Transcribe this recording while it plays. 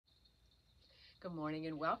Good morning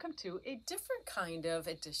and welcome to a different kind of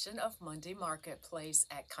edition of Monday Marketplace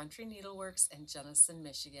at Country Needleworks in Jenison,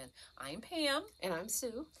 Michigan. I'm Pam. And I'm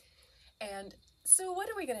Sue. And Sue, what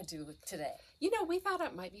are we going to do today? We thought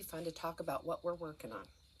it might be fun to talk about what we're working on.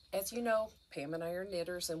 As you know, Pam and I are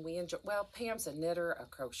knitters and we enjoy, Pam's a knitter, a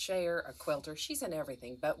crocheter, a quilter. She's in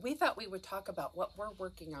everything. But we thought we would talk about what we're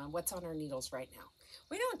working on, what's on our needles right now.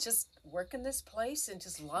 We don't just work in this place and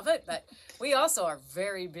just love it, but we also are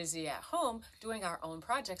very busy at home doing our own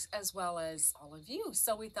projects as well as all of you.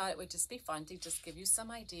 So we thought it would just be fun to just give you some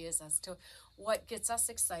ideas as to what gets us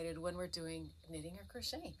excited when we're doing knitting or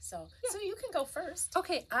crocheting. So you can go first.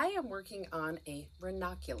 Okay, I am working on a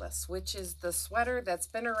Ranunculus, which is the sweater that's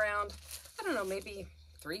been around, I don't know, maybe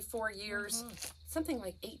 3-4 years. Something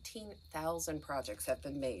like 18,000 projects have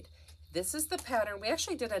been made. This is the pattern. We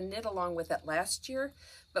actually did a knit along with it last year,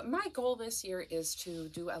 but my goal this year is to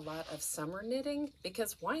do a lot of summer knitting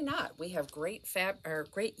because why not? We have great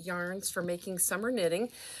great yarns for making summer knitting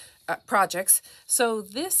projects. So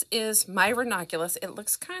this is my Ranunculus. It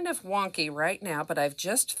looks kind of wonky right now, but I've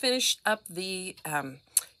just finished up the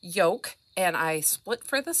yoke and I split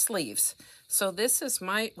for the sleeves. So this is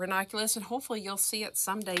my Ranunculus and hopefully you'll see it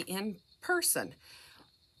someday in person.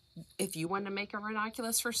 If you want to make a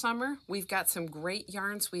Ranunculus for summer, we've got some great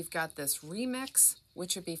yarns. We've got this remix,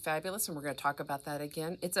 which would be fabulous, and we're going to talk about that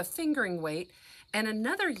again. It's a fingering weight. And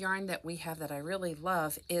another yarn that we have that I really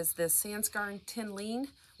love is this Sansgarn Tinline,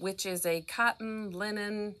 which is a cotton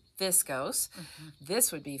linen viscose.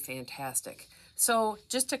 This would be fantastic. So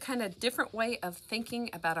just a kind of different way of thinking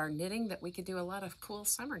about our knitting that we could do a lot of cool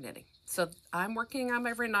summer knitting. So I'm working on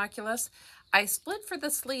my Ranunculus. I split for the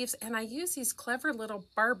sleeves and I use these clever little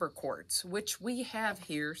barber cords, which we have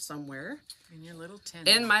here somewhere. In your little tin.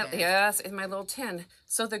 In my little tin.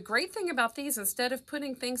 So the great thing about these, instead of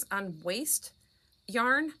putting things on waste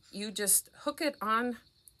yarn, you just hook it on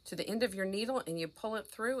to the end of your needle and you pull it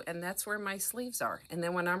through, and that's where my sleeves are. And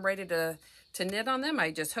then when I'm ready to knit on them,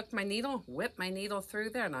 I just hook my needle, whip my needle through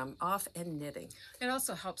there, and I'm off and knitting. It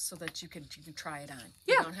also helps so that you can try it on.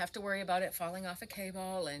 Yeah. You don't have to worry about it falling off a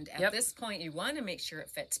cable, and at this point you want to make sure it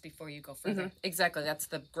fits before you go further. Exactly. That's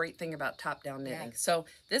the great thing about top-down knitting. Yeah. So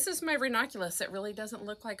this is my Ranunculus. It really doesn't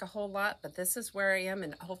look like a whole lot, but this is where I am,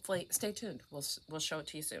 and hopefully, stay tuned. We'll show it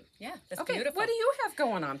to you soon. Yeah, that's Okay, beautiful. what do you have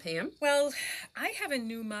going on, Pam? Well, I have a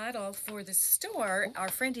new model for the store. Our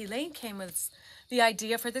friend Elaine came with the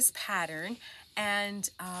idea for this pattern, and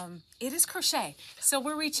it is crochet. So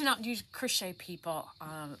we're reaching out to you crochet people.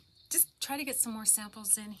 Just try to get some more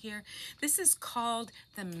samples in here. This is called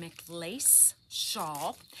the McLace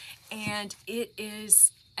Shawl, and it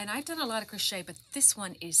is, and I've done a lot of crochet, but this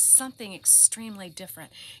one is something extremely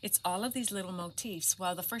different. It's all of these little motifs.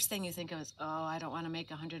 Well, the first thing you think of is, oh, I don't want to make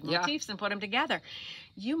 100 motifs and put them together.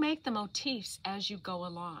 You make the motifs as you go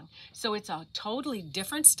along. So it's a totally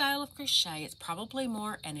different style of crochet. It's probably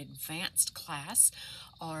more an advanced class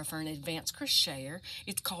or for an advanced crocheter.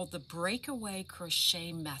 It's called the breakaway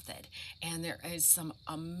crochet method. And there is some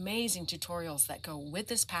amazing tutorials that go with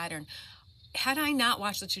this pattern. Had I not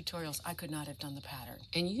watched the tutorials, I could not have done the pattern.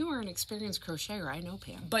 And you are an experienced crocheter, I know,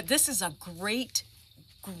 Pam. But this is a great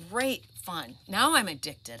fun. Now I'm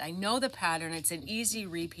addicted. I know the pattern. It's an easy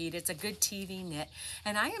repeat. It's a good TV knit.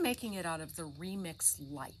 And I am making it out of the Remix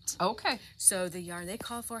Light. Okay. So the yarn they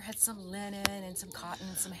called for had some linen and some cotton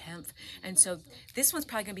and some hemp. And so this one's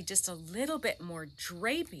probably going to be just a little bit more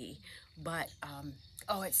drapey, but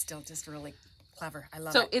oh, it's still just really clever. I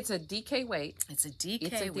love it. So it's a DK weight. It's a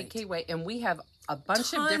DK weight. And we have a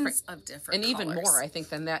bunch of different and colors. Even more, I think,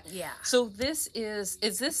 than that. Yeah. So this is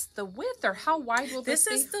this the width, or how wide will this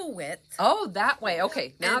be? This is the width. Oh, that way.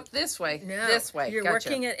 Okay, not this way. No, this way. You're Gotcha.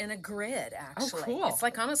 working it in a grid, actually. Oh, cool. It's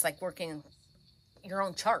like almost like working your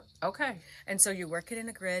own chart. Okay. And so you work it in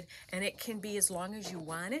a grid, and it can be as long as you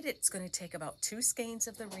want it. It's going to take about 2 skeins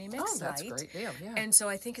of the Remix Light. Oh, that's a great deal, yeah. And so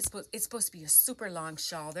I think it's supposed to be a super long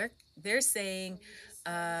shawl. They're saying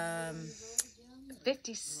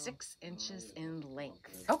 56 inches in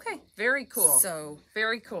length. Okay, very cool. So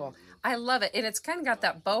very cool. I love it. And it's kind of got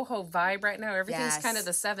that boho vibe right now. Everything's Yes. kind of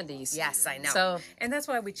the 70s. yes, I know. So, and that's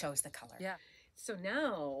why we chose the color. yeah. So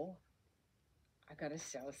now I got to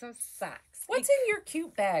show some socks. What's in your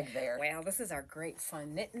cute bag there? Well, this is our great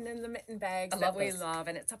fun knitting in the mitten bags I that love we this. love,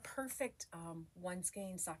 and it's a perfect one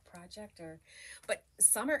skein sock project. But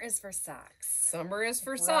summer is for socks. Summer is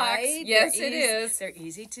for socks. Right? Yes, They're it easy- is. They're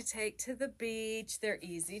easy to take to the beach. They're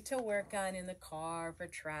easy to work on in the car for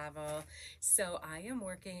travel. So I am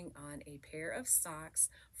working on a pair of socks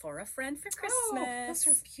for a friend for Christmas. Oh, those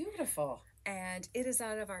are beautiful. And it is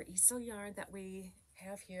out of our easel yarn that we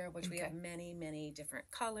have here, which we have many, many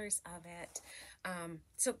different colors of it.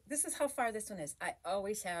 So this is how far this one is. I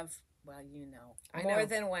always have, well, you know, more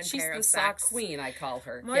than one pair of socks. She's the sock queen, I call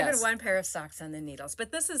her. More than one pair of socks on the needles.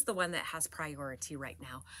 But this is the one that has priority right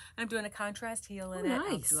now. I'm doing a contrast heel in it.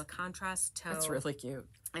 I'll do a contrast toe. That's really cute.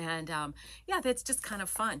 And yeah, that's just kind of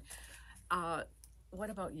fun. What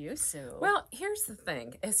about you, Sue? Well, here's the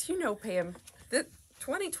thing. As you know, Pam,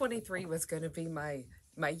 2023 was going to be my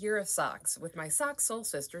year of socks. With my Sock Soul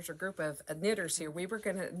Sisters, a group of knitters here, we were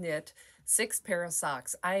going to knit 6 pair of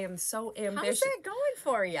socks. I am so ambitious. How's that going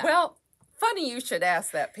for you? Well, funny you should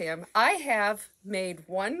ask that, Pam. I have made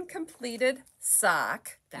 1 completed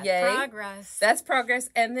sock. That's Yay. progress. That's progress.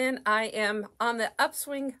 And then I am on the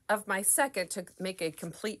upswing of my second to make a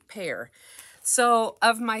complete pair. So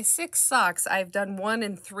of my 6 socks, I've done 1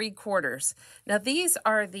 3/4. Now these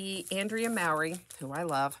are the Andrea Mowry, who I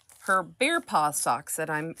love, her Bear Paw socks that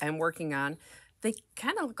I'm working on. They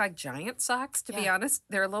kind of look like giant socks, to be honest.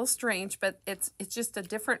 They're a little strange, but it's just a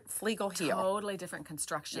different Flegel heel. Totally different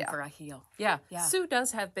construction for a heel. Yeah. Sue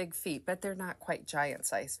does have big feet, but they're not quite giant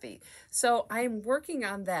size feet. So I'm working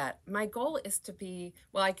on that. My goal is to be,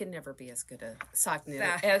 well, I can never be as good a sock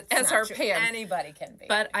knitter as our Pam. Anybody can be.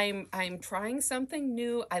 But I'm trying something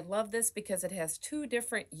new. I love this because it has 2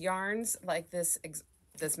 different yarns, like this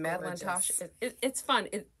Madeline Tosh. It's fun.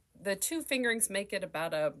 The 2 fingerings make it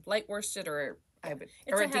about a light worsted or a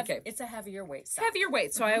DK. It's a heavier weight sock. Heavier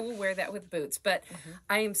weight, so I will wear that with boots. But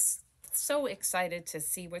I am so excited to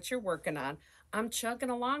see what you're working on. I'm chugging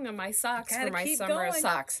along on my socks for my summer of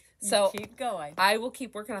socks. So keep going. I will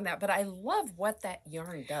keep working on that. But I love what that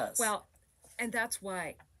yarn does. Well, and that's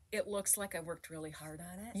why it looks like I worked really hard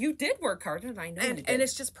on it. You did work hard, and I know you did. And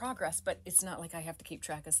it's just progress, but it's not like I have to keep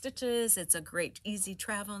track of stitches. It's a great, easy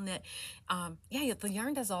travel knit. Yeah, the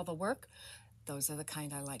yarn does all the work. Those are the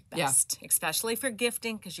kind I like best, especially for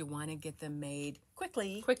gifting, because you want to get them made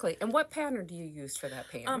quickly. And what pattern do you use for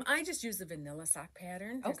that, Pam? I just use the vanilla sock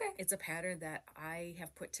pattern. Okay. It's a pattern that I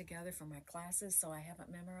have put together for my classes, so I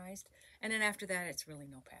haven't memorized. And then after that, it's really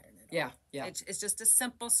no pattern at all. Yeah. It's just a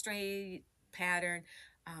simple, straight pattern,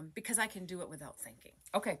 because I can do it without thinking.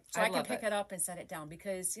 Okay. So I can pick it up and set it down,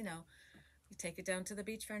 because, you know, you take it down to the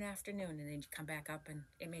beach for an afternoon, and then you come back up, and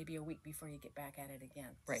it may be a week before you get back at it again.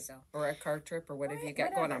 Right. So. Or a car trip or whatever you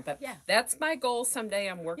got going on. But yeah, that's my goal someday.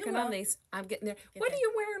 I'm working on these. I'm getting there. What are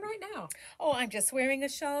you wearing right now? Oh, I'm just wearing a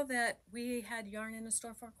shawl that we had yarn in the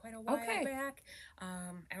store for quite a while back.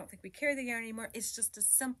 I don't think we carry the yarn anymore. It's just a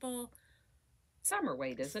simple summer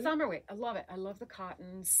weight, isn't it? Summer weight. I love it. I love the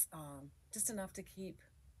cottons. Just enough to keep,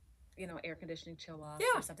 you know, air conditioning chill off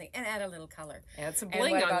or something, and add a little color. Add some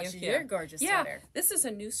bling on you. Your gorgeous sweater. This is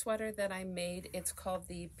a new sweater that I made. It's called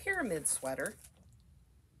the Pyramid Sweater.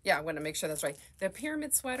 Yeah, I want to make sure that's right. The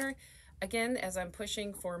Pyramid Sweater. Again, as I'm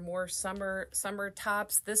pushing for more summer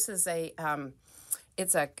tops, this is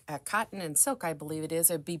it's a cotton and silk, I believe it is.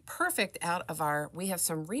 It'd be perfect out of we have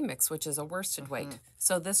some remix, which is a worsted weight.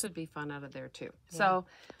 So this would be fun out of there too. Yeah. So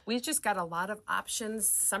we've just got a lot of options.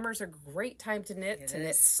 Summer's a great time to knit,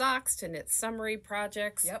 knit socks, to knit summery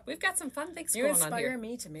projects. Yep. We've got some fun things going on here. You inspire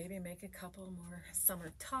me to maybe make a couple more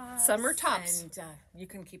summer tops. And you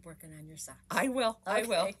can keep working on your socks. I will.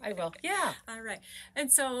 Okay. I will. Yeah. All right.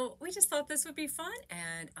 And so we just thought this would be fun.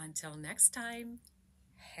 And until next time,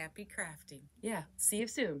 happy crafting. Yeah. See you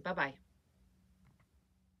soon. Bye-bye.